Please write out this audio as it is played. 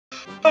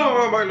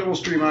Oh, my little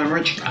stream, I'm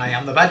Rich. I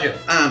am the Badger.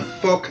 And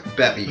fuck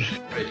Beppy.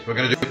 Right, we're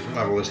gonna do a different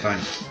level this time.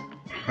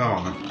 Come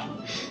on then.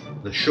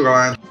 The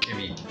Sugarland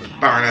Jimmy with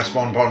Baroness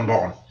Bon Bon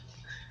Bon.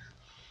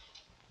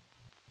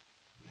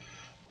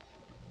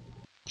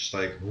 Just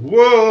like,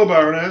 whoa,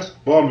 Baroness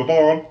Bon Bon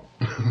Bon.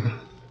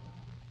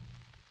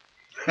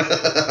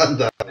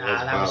 That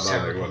was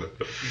terrible.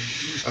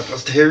 That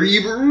was terrible.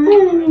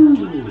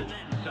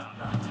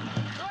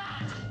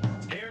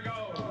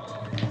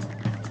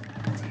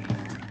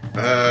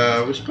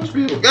 We're supposed to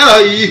be able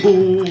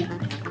to...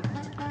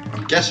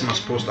 I'm guessing I'm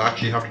supposed to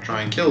actually have to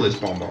try and kill this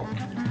bonbon.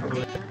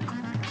 Probably.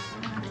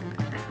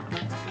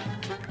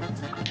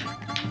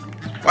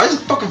 Why is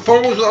it fucking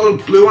forwards with that little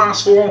blue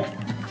asshole?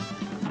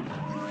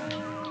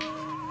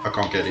 I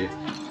can't get you.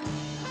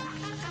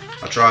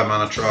 I tried,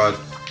 man, I tried.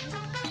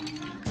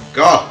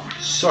 God,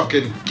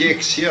 sucking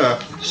dicks here.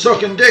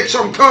 Sucking dicks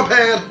on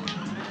Cuphead!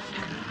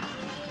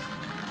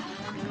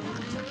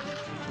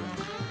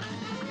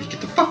 You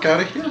get the fuck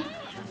out of here.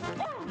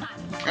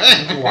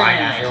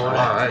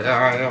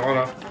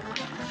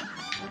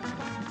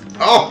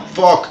 Oh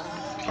fuck!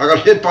 I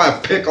got hit by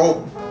a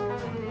pickle.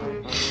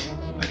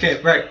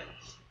 Okay, right.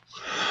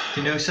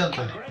 Do you know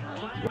something?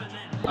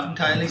 Not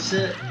entirely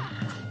certain.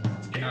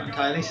 You're not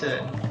entirely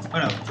certain. Oh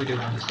no, we do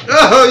understand.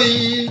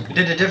 We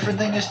did a different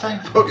thing this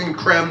time. Fucking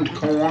crammed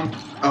corn.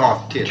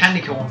 Oh, tits.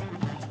 Candy corn.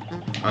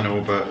 I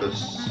know, but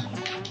it's...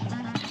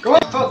 Go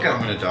on, fuck I'm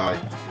gonna die.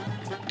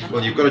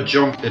 Well, you've got to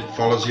jump, it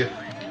follows you.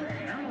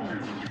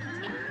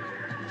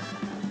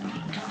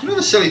 You know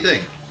the silly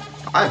thing?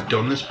 I've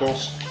done this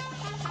boss.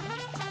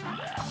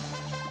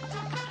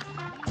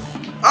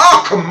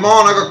 Oh, come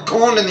on, I got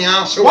corned in the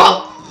asshole.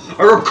 What? I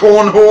got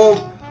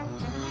cornholed.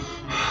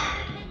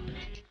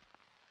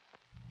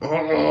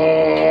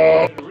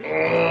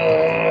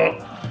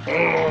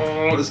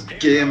 Oh, this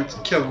game, it's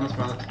killing us,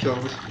 man, it's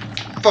killing us.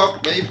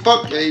 Fuck me,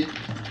 fuck me.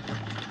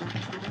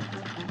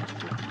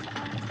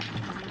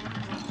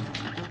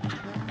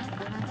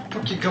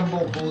 Fuck your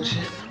gumball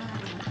bullshit.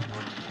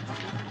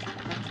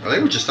 I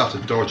think we just have to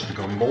dodge the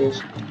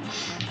gumballs.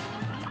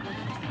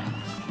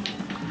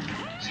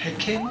 His head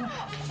came off?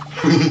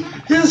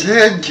 His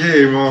head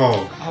came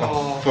off.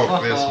 Oh,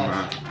 fuck this, off.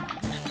 man.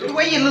 Get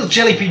away, you little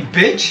jelly bean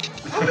bitch!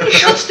 How many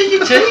shots did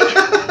you take?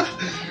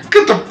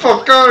 Get the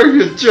fuck out of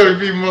here, jelly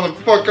bean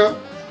motherfucker!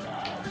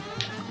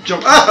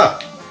 Jump. Ah!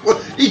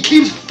 What? He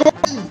keeps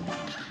fucking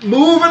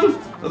moving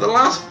at the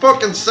last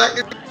fucking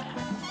second.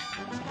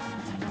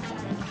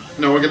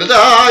 No, we're gonna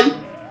die!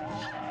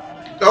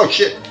 Oh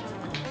shit.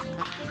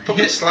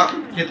 Fucking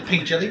slapping. You hit the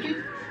pink jelly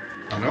bean?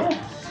 I know.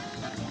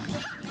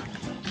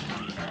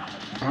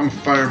 I'm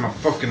firing my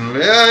fucking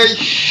leg.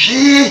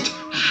 Shit!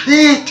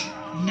 Shit!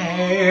 No,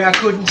 I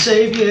couldn't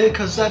save you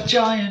because that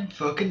giant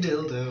fucking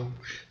dildo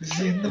was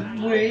in the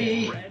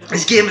way.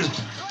 This game is...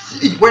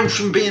 It went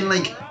from being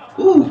like...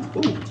 Ooh,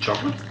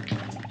 chocolate.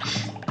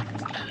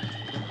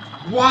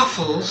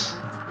 Waffles?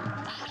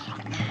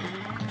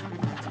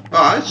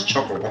 Ah, it's a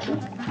chocolate waffle.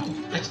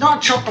 It's not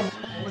a chocolate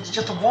waffle, it's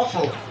just a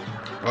waffle.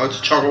 Oh, it's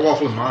a chocolate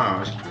waffle in my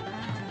eyes.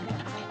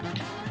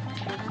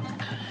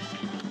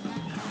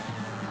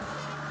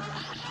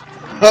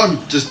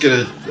 I'm just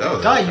gonna...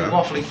 Oh, Die, you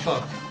waffly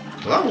fuck.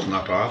 Well, that wasn't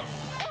that bad.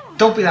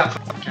 Don't be that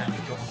fucking candy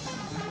corn.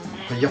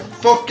 You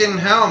fucking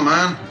hell,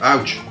 man.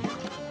 Ouch.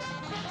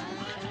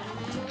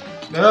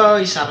 No,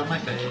 he sat on my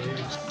face.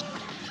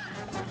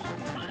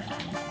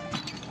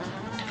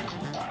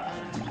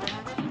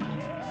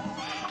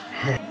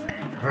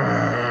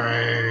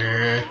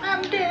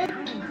 I'm dead.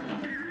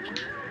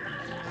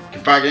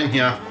 Get back in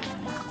here.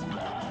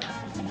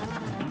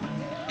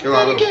 Kill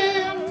that little...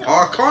 Again.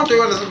 Oh, I can't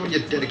do anything when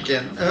you're dead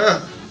again.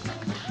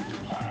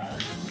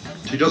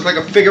 She does like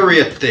a figure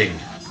eight thing.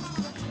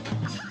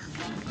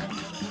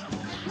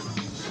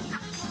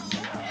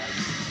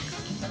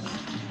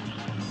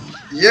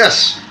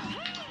 Yes!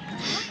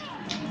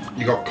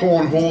 You got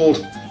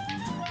cornholed.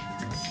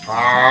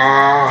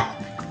 Ah!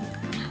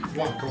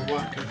 Waka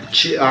waka.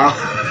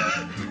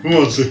 Who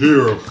wants to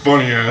hear a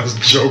funny ass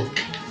joke?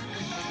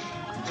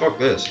 Fuck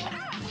this.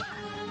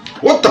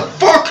 What the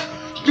fuck?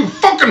 You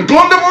fucking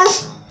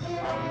blunderbuss!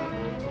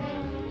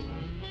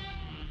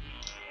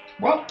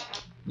 What?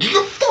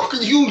 You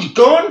fucking you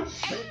gone?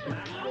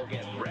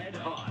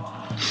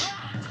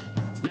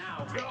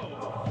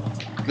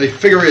 They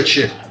figure it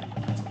shit.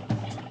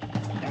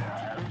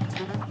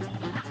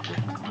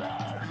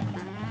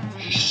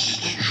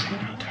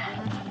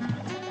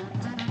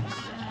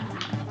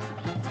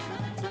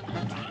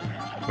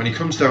 When he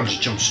comes down,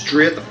 just jump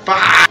straight the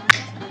fuck.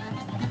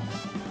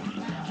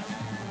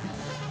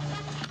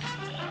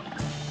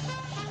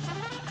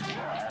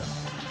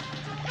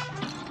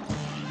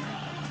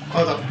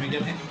 Oh, that was me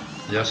getting hit.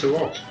 Yes, it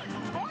was.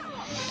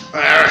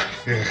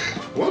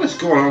 What is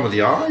going on with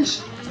the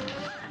eyes?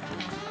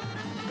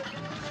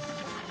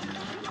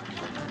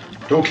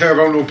 Don't care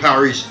about no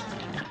parries.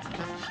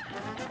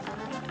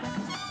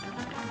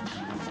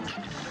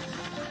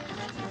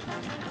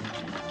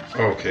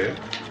 Okay.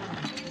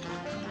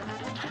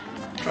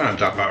 Try and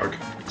tap back.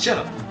 Shut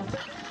up.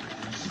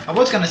 I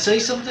was gonna say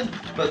something,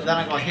 but then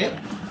I got hit.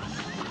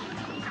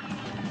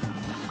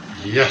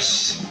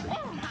 Yes.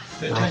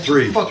 But We're on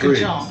three.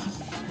 Jump.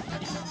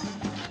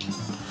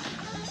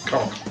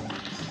 Cock.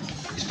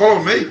 He's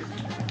following me.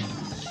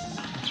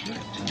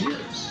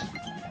 Yes.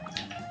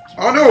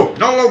 Oh no!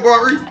 Not low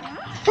battery.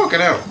 Fucking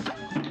hell.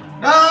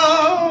 No!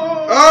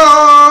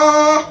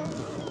 Ah!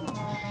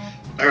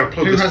 I gotta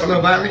plug Who this has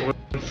low battery?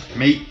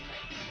 Me.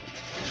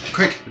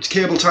 Quick, it's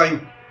cable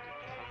time.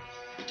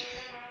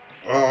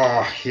 Oh,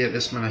 I hate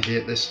this, man. I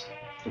hate this.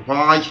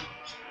 Why?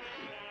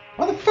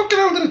 Why the fucking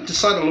hell did it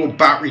decide a low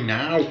battery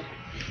now?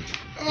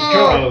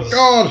 Oh Because.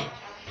 God!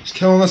 It's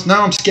killing us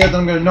now. I'm scared that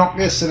I'm gonna knock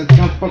this and it's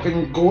gonna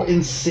fucking go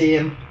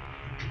insane.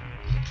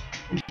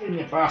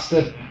 You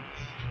bastard.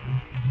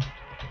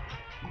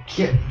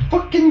 Get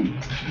fucking.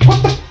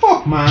 What the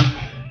fuck, man?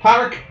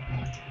 Park.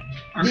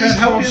 These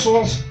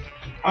consoles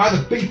are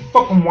the big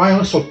fucking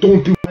wireless, so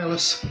don't be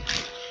wireless.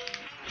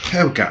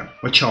 Okay,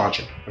 we're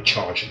charging. We're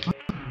charging.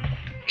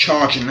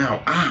 Charging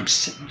now. Ah, I'm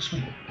sitting this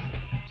way.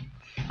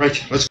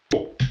 Right, let's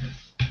go.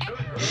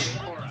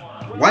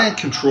 Wired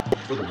control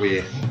for the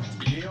way.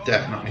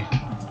 Definitely.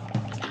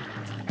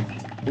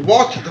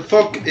 What the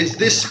fuck is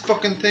this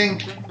fucking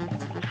thing?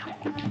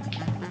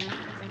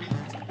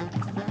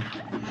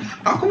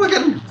 How come I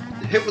getting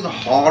hit with the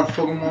hard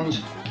fucking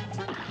ones?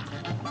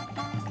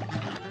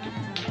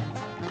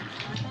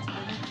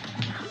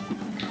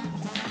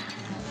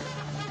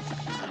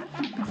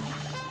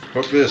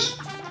 Fuck this.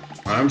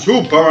 I'm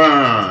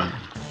Superman!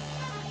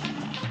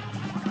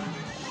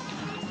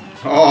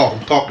 Oh,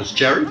 pop this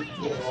cherry.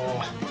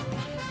 Oh,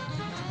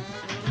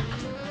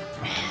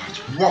 it's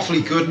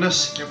waffly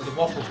goodness. Yeah, but the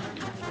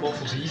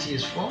waffle's easy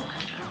as fuck.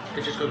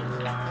 It just goes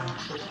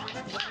waffle.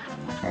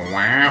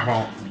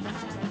 Waffle.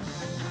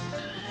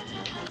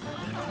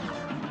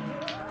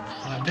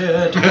 I'm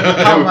dead.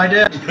 How am I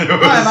dead?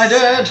 Why am I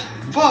dead?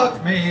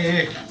 Fuck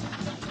me.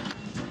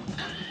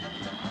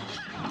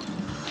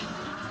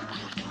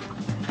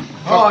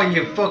 Oh,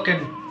 you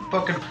fucking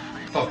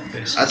fuck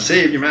this. I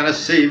saved you, man. I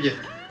saved you.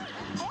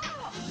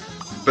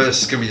 But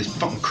this is gonna be this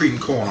fucking cream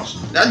corn or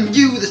something. I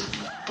knew this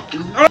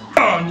fucking.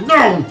 Oh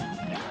no!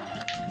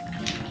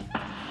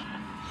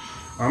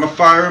 I'm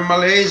firing my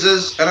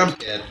lasers and I'm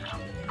dead.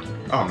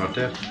 Oh, I'm not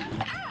dead.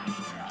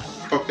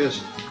 Fuck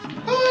this.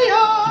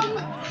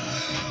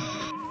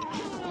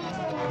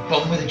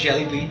 Bum with a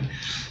jelly bean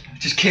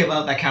just came out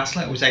of that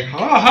castle and it was like,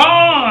 ha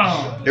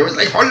ha! It was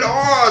like, oh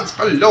lords,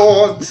 oh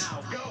lords.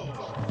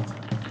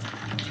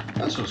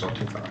 This one's not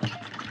too bad.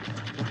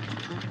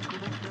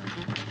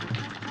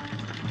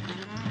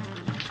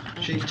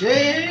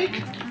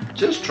 Jake,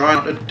 just try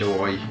not to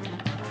die.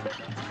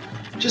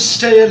 Just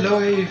stay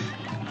alive.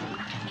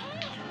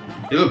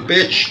 You little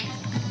bitch.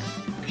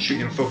 Shoot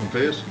you in the fucking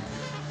face.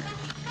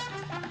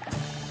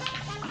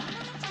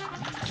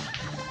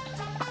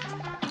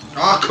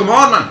 Oh, come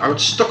on, man. I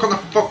was stuck on the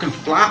fucking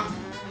flap.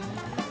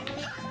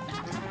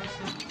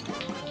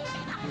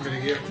 I'm gonna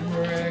get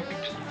wrecked.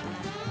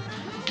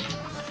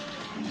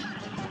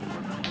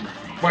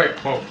 Wait,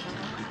 whoa.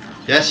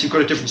 Yes, you've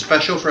got a different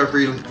special for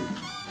every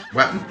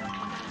weapon.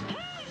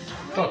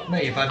 Fuck me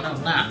if I'd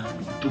known that.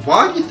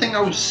 Why do you think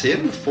I was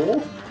saving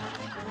for?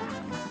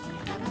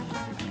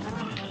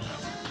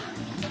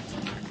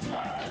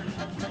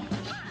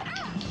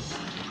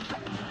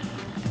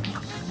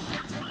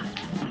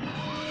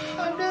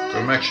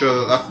 Gotta make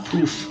sure that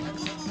poof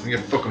doesn't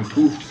get fucking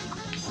poofed.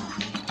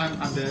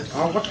 I'm dead.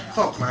 Oh, what the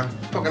fuck, man?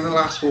 Fucking the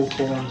last 4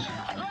 corners.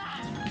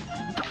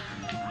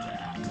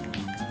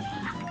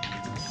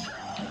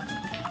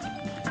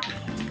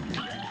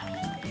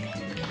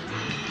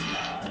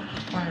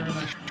 Fire in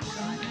my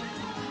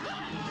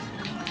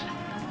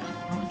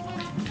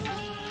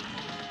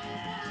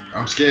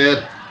I'm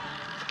scared.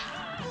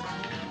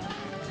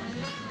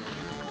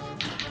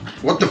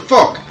 What the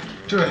fuck?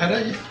 Threw a head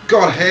at you?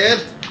 Got a head?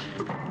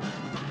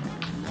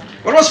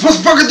 What am I supposed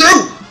to fucking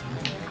do?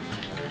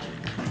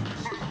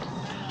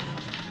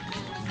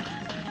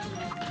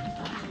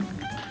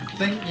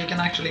 Think you can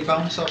actually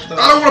bounce off the...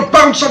 I don't want to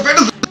bounce off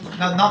anything!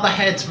 No, not the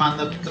heads, man.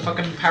 The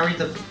fucking parry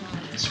the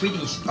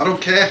sweeties. I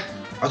don't care.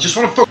 I just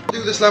want to fucking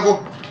do this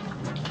level.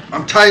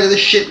 I'm tired of this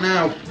shit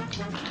now.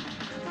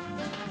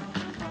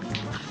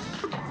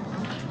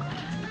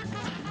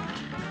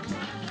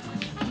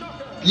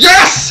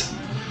 Yes!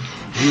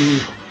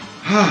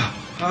 I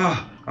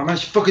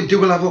managed to fucking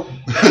do a level.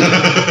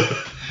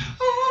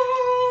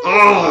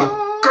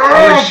 Oh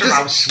God!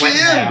 I was sweating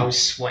there, I was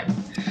sweating.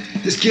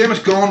 This game has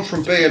gone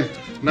from being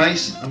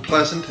nice and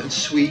pleasant and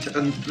sweet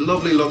and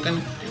lovely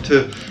looking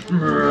to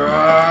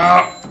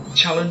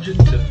Challenging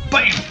to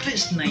bam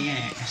fist in the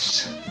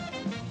ass.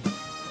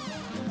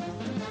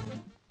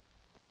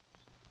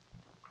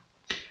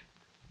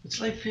 It's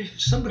like if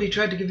somebody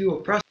tried to give you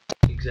a prostate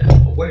exam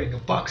while wearing a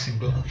boxing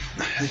glove.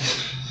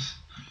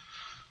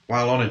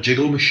 while on a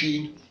jiggle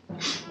machine.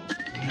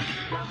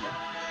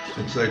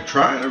 It's like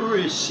trying to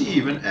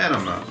receive an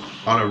enema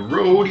on a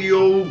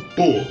rodeo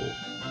bull.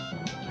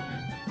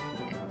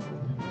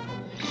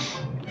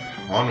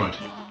 Onward.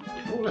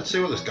 Oh, let's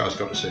see what this guy's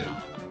got to say.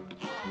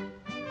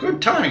 Good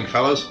timing,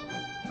 fellas.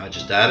 I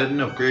just added an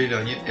upgrade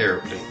on your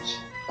airplanes.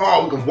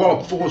 Oh, we can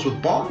wallop fours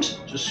with bombs.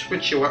 Just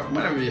switch your weapon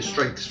whenever your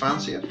strikes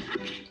fancier.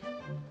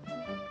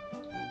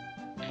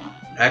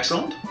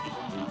 Excellent.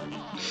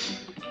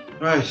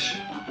 Right.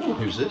 Oh,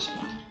 who's this?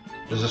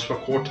 Is this for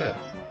quartet?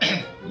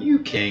 You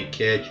can't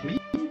catch me.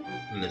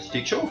 Let's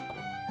take show.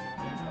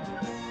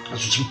 That's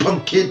what some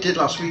punk kid did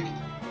last week.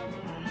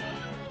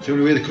 It's the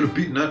only way they could have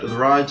beaten out of the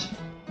rides.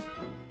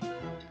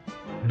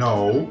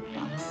 No.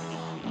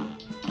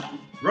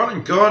 Run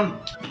and gun.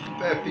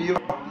 Fair for you.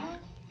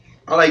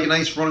 I like a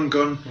nice run and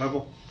gun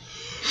level.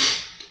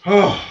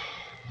 Oh.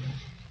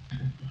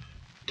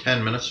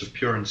 10 minutes of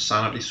pure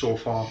insanity so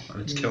far,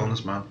 and it's killing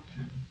us, man.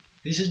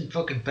 This isn't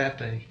fucking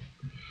Pepe.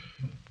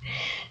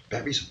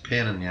 Pepe's a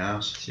pain in the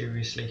ass.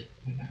 Seriously.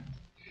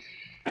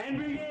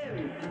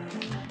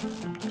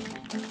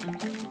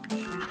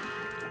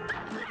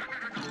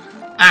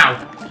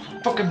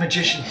 Ow! Fucking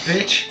magician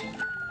bitch!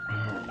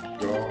 Oh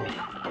god.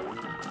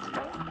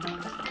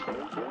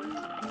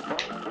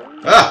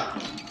 Ah!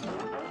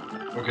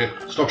 Okay,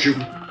 stop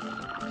shooting.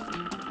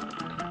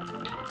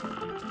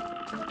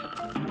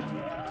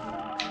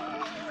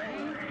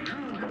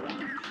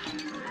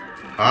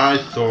 I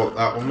thought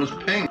that one was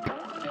pink.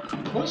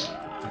 What?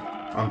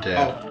 I'm dead.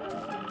 Oh.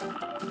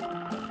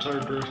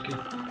 Sorry, Broski.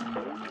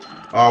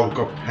 Oh, we've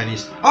got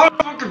pennies. Oh,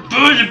 fucking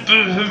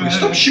Will you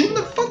stop shooting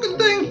the fucking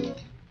thing?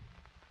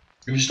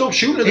 If you stop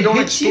shooting it, they don't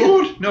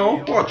explode. You.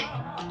 No, watch.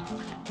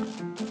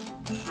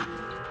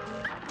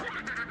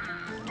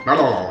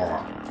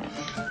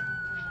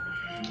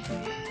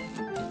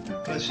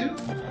 Bless you.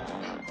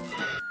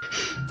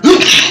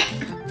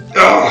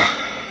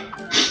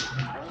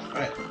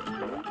 Right.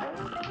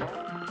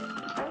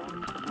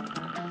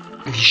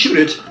 If you shoot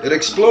it, it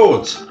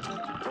explodes.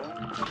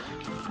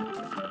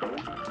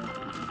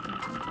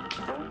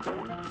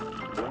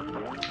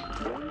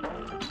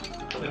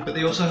 But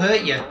they also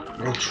hurt you.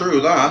 Well, true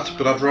that,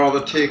 but I'd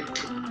rather take...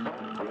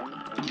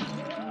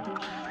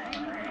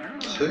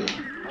 See?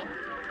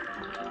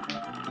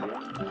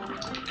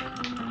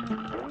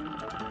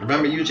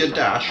 Remember, use your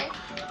dash.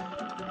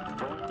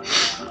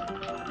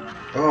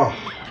 Oh.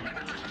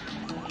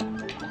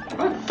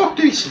 How the fuck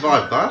did he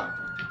survive that?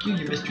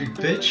 You mystery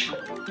bitch.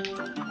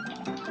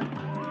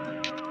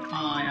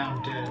 I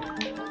am dead.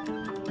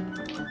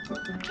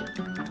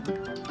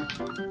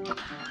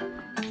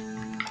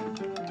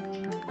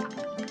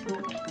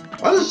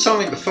 Why does it sound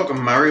like the fucking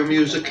Mario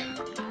music?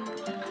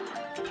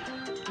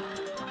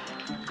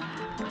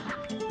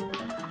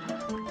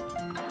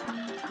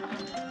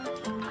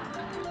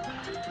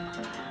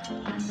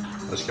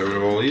 Let's get rid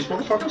of all these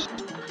motherfuckers.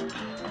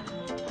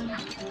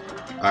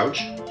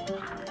 Ouch.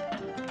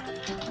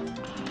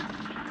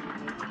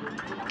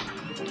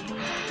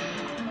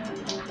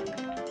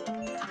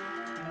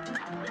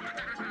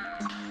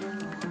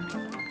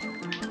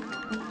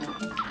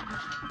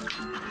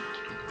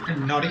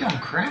 Naughty on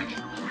crack?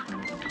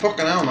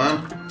 Fucking hell,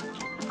 man.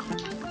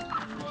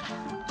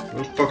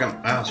 You fucking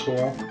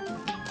asshole.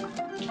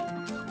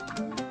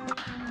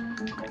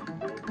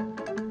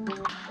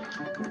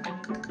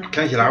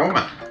 Can I get out,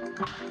 man?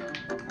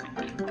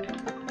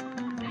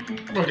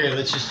 Okay,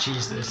 let's just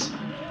cheese this.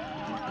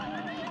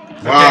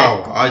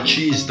 Wow, okay. I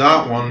cheesed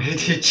that one. It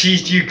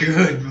cheesed you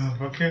good,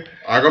 motherfucker.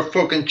 I got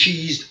fucking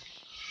cheesed.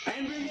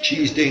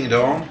 Cheese ding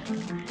dong.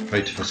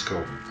 Right, let's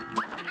go.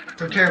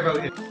 Don't care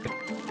about it.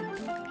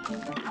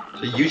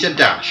 So use your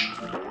dash.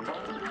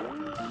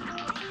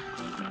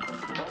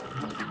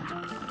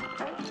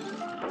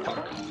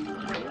 Fuck.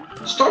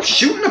 Stop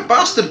shooting the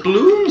bastard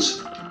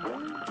balloons!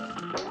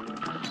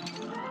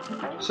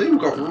 See, we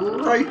got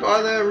right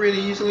by there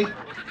really easily.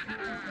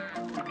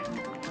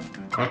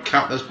 I'll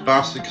cap this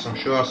bastard because I'm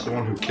sure that's the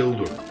one who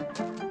killed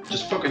her.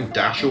 Just fucking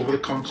dash over the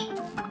cunt.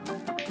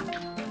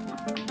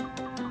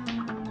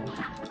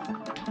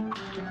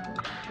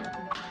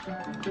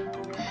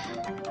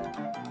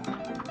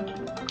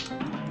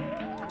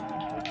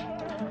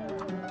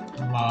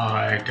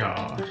 My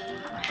god.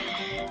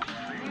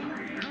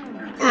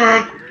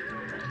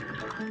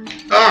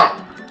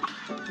 Ah!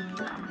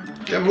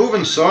 Get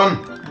moving,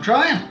 son. I'm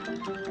trying.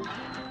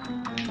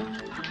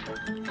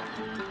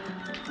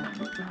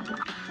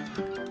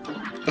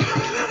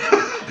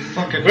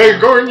 Fucking We're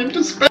going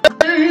into space!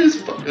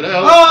 Fucking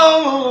hell.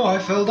 Oh, I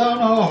fell down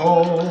a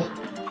hole.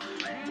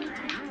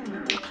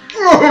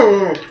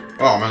 Oh,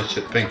 I managed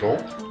to hit the pink ball.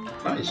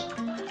 Nice.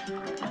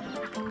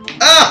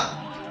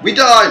 Ah! We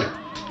died!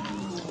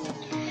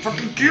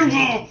 Fucking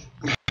Cuba!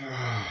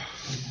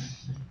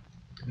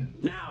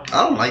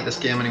 I don't like this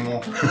game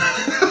anymore.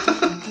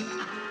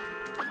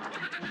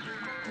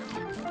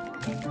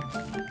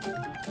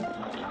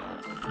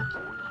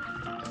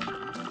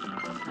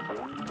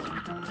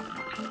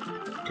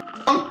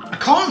 I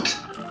can't!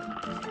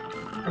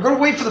 I've got to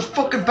wait for the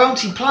fucking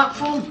bouncy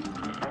platform.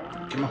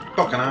 Get my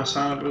fucking ass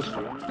out of it.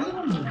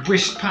 I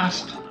whisked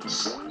past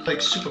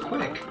like super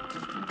quick.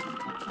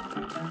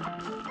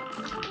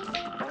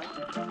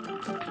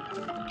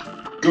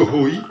 Go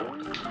hoi.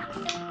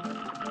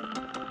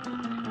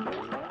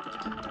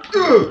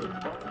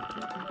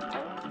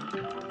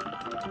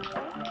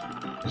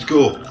 Let's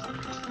go.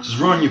 Just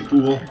run, you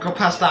fool. Go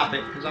past that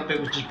bit, because that bit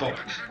was just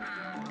bollocks.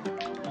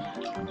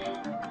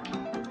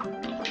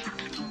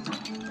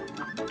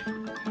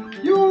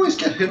 You always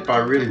get hit by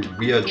really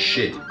weird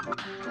shit.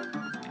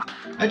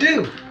 I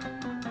do.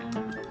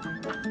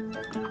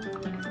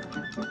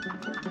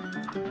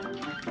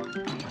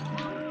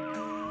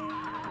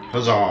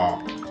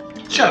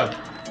 Huzzah. Shut up.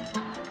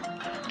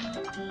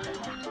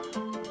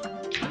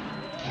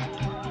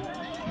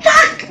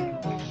 Fuck!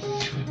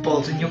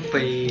 Balls in your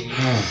face.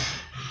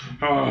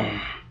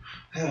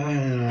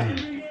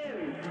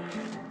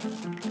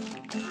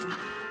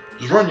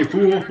 Just run, you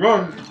fool,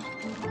 run!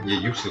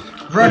 You're useless.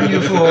 Run,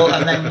 you fool,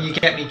 and then you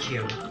get me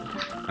killed.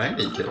 I ain't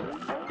get you killed.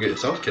 You get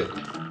yourself killed.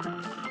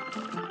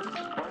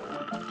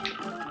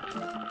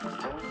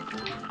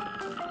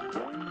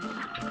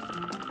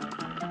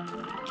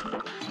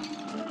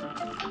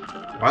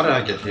 Why did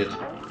I get hit?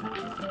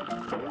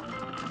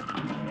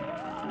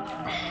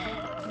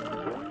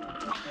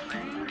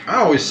 I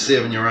always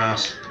saving your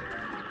ass.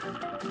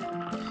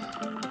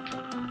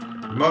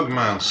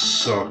 Mugman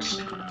sucks.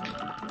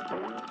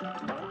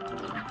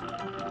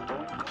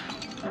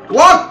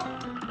 What?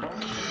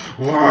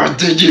 What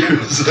did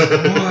you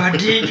say? What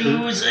did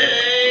you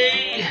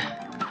say?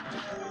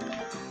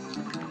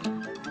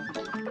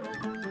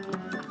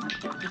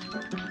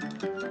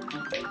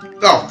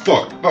 Oh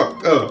fuck!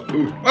 Fuck!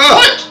 Ooh.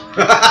 Oh.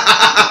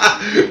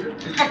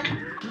 Fuck!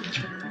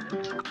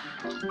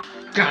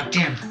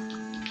 Goddamn!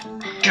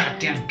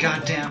 Goddamn!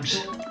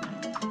 Goddams!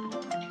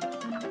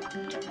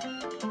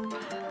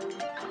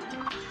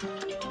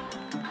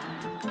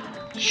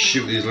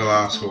 Shoot these little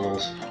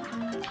assholes.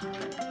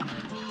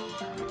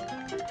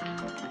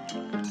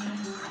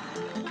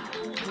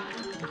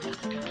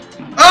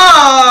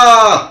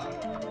 Ah!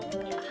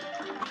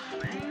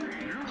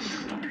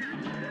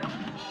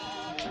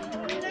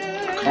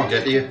 Can't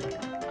get to you.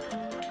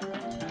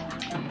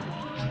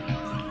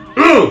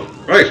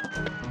 Right.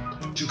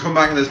 To come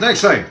back in this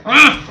next time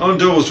on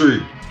Double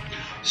Stream.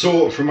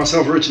 So, for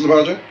myself, Rich and the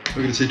Badger,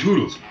 we're gonna say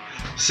toodles.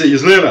 See you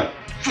later.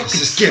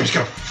 This game's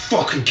gonna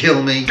fucking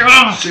kill me.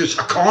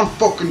 Seriously, I can't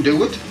fucking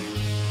do it.